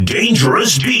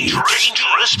Dangerous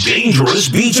Beats. Dangerous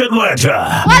Beats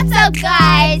Atlanta. What's up,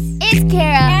 guys? It's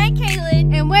Kara and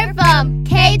Kaylin, and we're from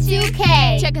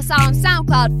K2K. Check us out on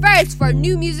SoundCloud first for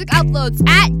new music uploads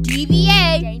at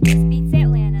DBA Dangerous Beats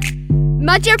Atlanta.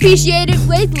 Much appreciated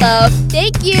with love.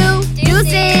 Thank you.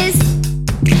 Deuces.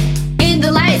 In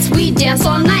the lights, we dance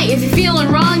all night. If you're feeling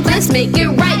wrong, let's make it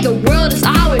right. The world is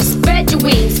ours. Spread your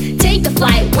wings. Take the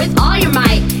flight with all your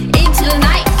might. Into the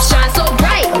night, shine so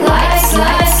bright. Lights,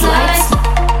 lights, lights.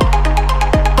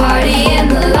 Party in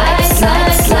the lights,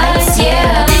 lights, lights,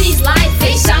 yeah. In these lights,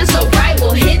 they shine so bright.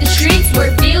 We'll hit the streets,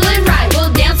 we're feeling right.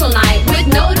 We'll dance all night with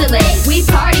no delay. We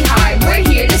party hard, we're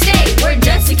here to stay. We're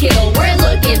dressed to kill, we're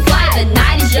looking fly. The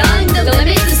night is young, the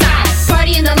limit's the sky.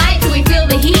 Party in the lights, we feel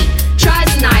the heat. Try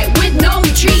tonight with no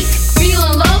retreat.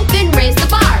 Feeling low, then raise the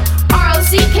bar.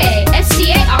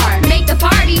 ROCKSTAR, make the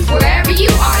party wherever you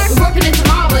are. We're working in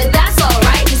tomorrow, but that's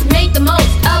alright. Just make the most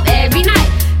of every night.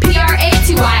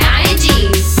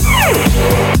 PRATYING.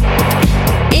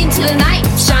 Into the night,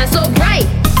 shine so bright.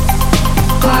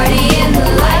 Party in the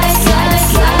lights,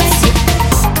 lights, lights.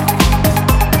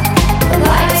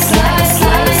 Lights, lights,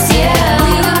 lights, yeah.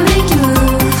 We gon' make you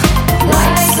move.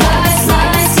 Lights, lights,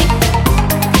 lights.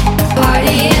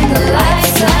 Party in the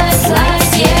lights, lights,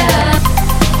 lights, yeah.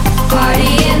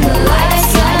 Party in the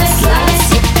lights, lights, lights.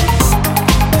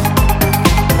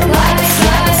 Lights,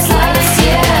 lights, lights,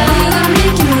 yeah. We gon'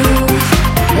 make you move.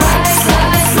 Lights,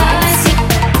 lights, lights.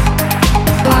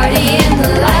 Party in the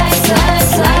lights,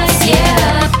 lights, lights,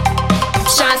 yeah.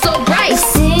 Shine so bright.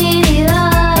 City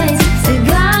lights are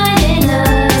guiding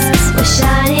us. We're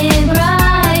shining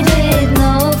bright with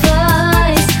no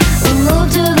fights. We'll move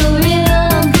to the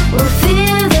rhythm, we'll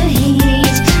feel the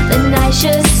heat. The night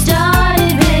just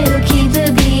started, we'll keep the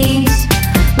beat.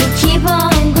 We'll keep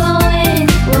on going,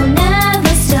 we'll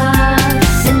never stop.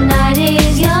 The night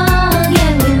is young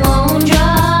and we won't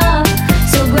drop.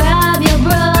 So grab your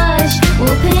brush,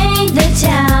 we'll paint the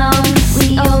town. We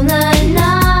own the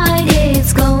night,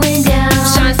 it's going down.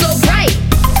 Shine so bright.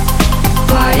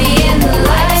 Party in the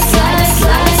lights, lights,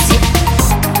 lights.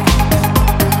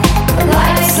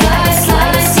 Lights, lights,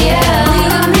 lights, yeah. We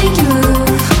gon' make you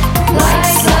move.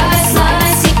 Lights, lights,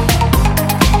 lights.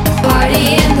 Party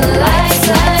in the lights,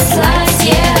 lights, lights,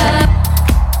 yeah.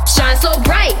 Shine so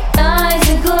bright. Eyes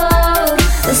aglow,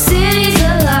 the city's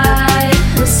alive.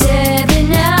 We're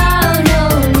stepping out, no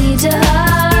need to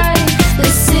hide. The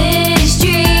city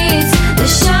streets, they're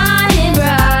shining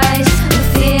bright. We're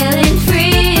feeling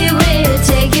free, we're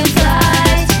taking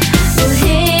flight. We'll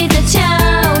hit the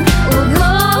town, we'll go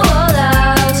all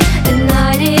out. The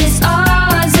night is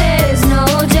ours, there's no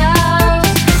doubt.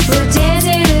 We'll dance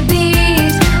to the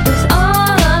beat with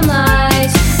all our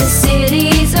might. The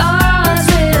city's ours,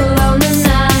 we'll own the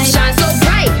night. Shine so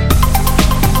bright.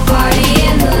 Party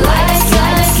in the lights,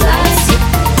 lights, lights.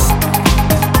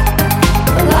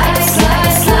 Lights,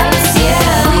 lights, lights, yeah.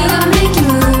 We gon' make you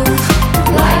move.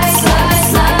 Lights, lights,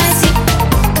 lights.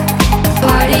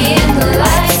 Party in the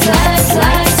lights.